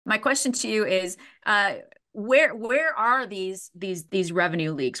my question to you is, where are these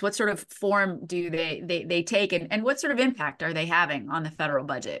revenue leaks? What sort of form do they take, and what sort of impact are they having on the federal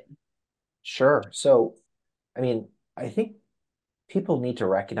budget? Sure. So, I mean, I think people need to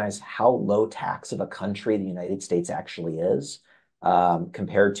recognize how low tax of a country the United States actually is,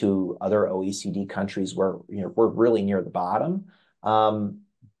 compared to other OECD countries where, we're really near the bottom. Um,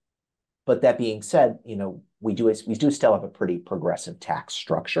 but that being said, we do still have a pretty progressive tax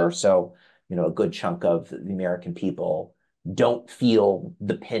structure. So, a good chunk of the American people don't feel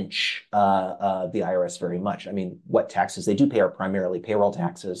the pinch of the IRS very much. I mean, what taxes they do pay are primarily payroll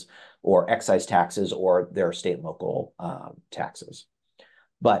taxes or excise taxes or their state and local taxes.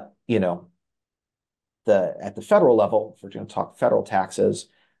 But, at the federal level, if we're going to talk federal taxes,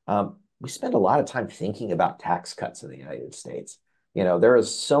 we spend a lot of time thinking about tax cuts in the United States. There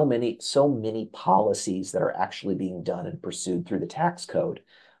is so many policies that are actually being done and pursued through the tax code.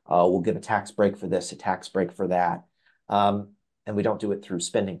 We'll give a tax break for this, a tax break for that. And we don't do it through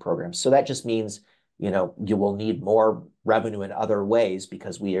spending programs. So that just means, you will need more revenue in other ways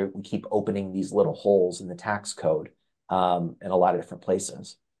because we keep opening these little holes in the tax code in a lot of different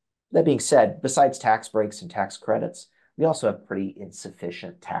places. That being said, besides tax breaks and tax credits, we also have pretty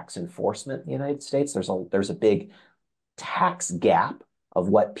insufficient tax enforcement in the United States. There's a big tax gap of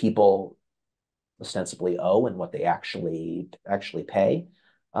what people ostensibly owe and what they actually pay.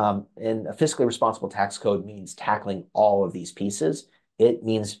 And a fiscally responsible tax code means tackling all of these pieces. It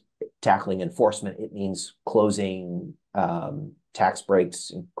means tackling enforcement. It means closing tax breaks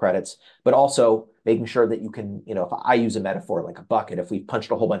and credits, but also making sure that you can, if I use a metaphor like a bucket, if we punched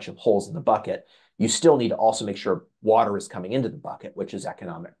a whole bunch of holes in the bucket, you still need to also make sure water is coming into the bucket, which is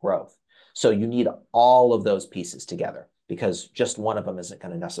economic growth. So you need all of those pieces together because just one of them isn't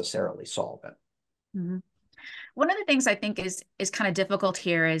going to necessarily solve it. Mm-hmm. One of the things I think is kind of difficult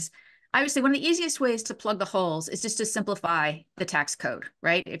here is obviously one of the easiest ways to plug the holes is just to simplify the tax code,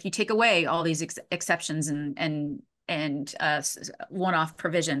 right? If you take away all these exceptions and one-off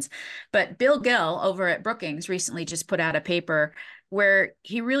provisions. But Bill Gill over at Brookings recently just put out a paper where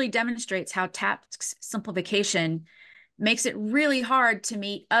he really demonstrates how tax simplification makes it really hard to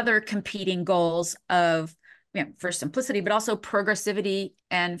meet other competing goals of, for simplicity, but also progressivity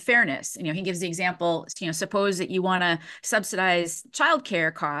and fairness. He gives the example, suppose that you want to subsidize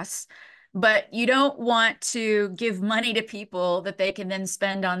childcare costs, but you don't want to give money to people that they can then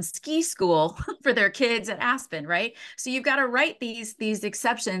spend on ski school for their kids at Aspen, right? So you've got to write these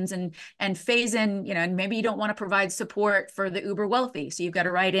exceptions and phase in, and maybe you don't want to provide support for the uber wealthy. So you've got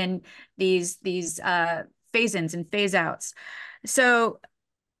to write in these phase ins and phase outs. So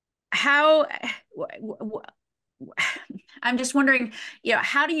how I'm just wondering,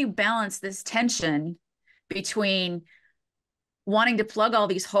 how do you balance this tension between wanting to plug all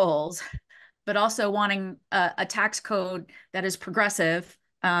these holes, but also wanting a tax code that is progressive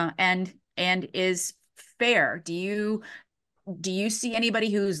and is fair? Do you see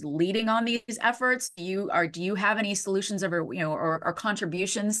anybody who's leading on these efforts? Do you have any solutions or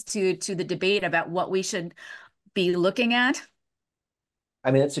contributions to the debate about what we should be looking at? I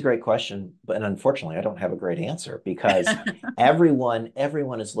mean, it's a great question, but unfortunately, I don't have a great answer because everyone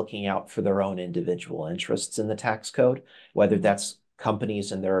is looking out for their own individual interests in the tax code, whether that's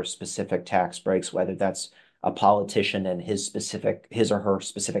companies and their specific tax breaks, whether that's a politician and his or her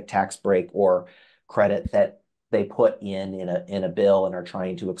specific tax break or credit that they put in a bill and are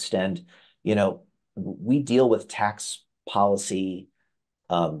trying to extend. You know, we deal with tax policy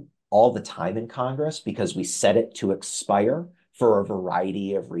all the time in Congress because we set it to expire for a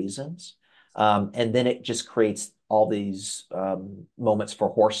variety of reasons. And then it just creates all these moments for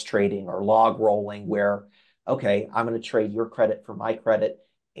horse trading or log rolling where, okay, I'm going to trade your credit for my credit.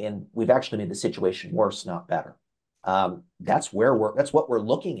 And we've actually made the situation worse, not better. That's what we're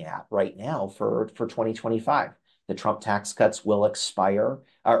looking at right now for 2025. The Trump tax cuts will expire,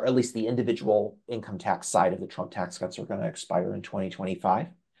 or at least the individual income tax side of the Trump tax cuts are going to expire in 2025,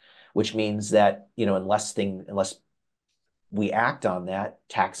 which means that, unless we act on that,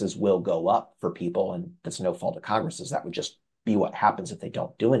 taxes will go up for people, and that's no fault of Congress's. That would just be what happens if they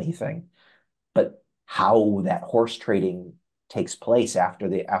don't do anything. But how that horse trading takes place after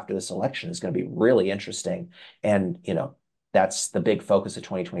this election is going to be really interesting. And that's the big focus of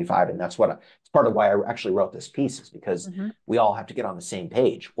 2025. And it's part of why I actually wrote this piece, is because we all have to get on the same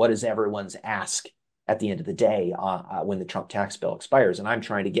page. What is everyone's ask at the end of the day when the Trump tax bill expires? And I'm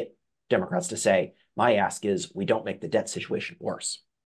trying to get Democrats to say, my ask is we don't make the debt situation worse.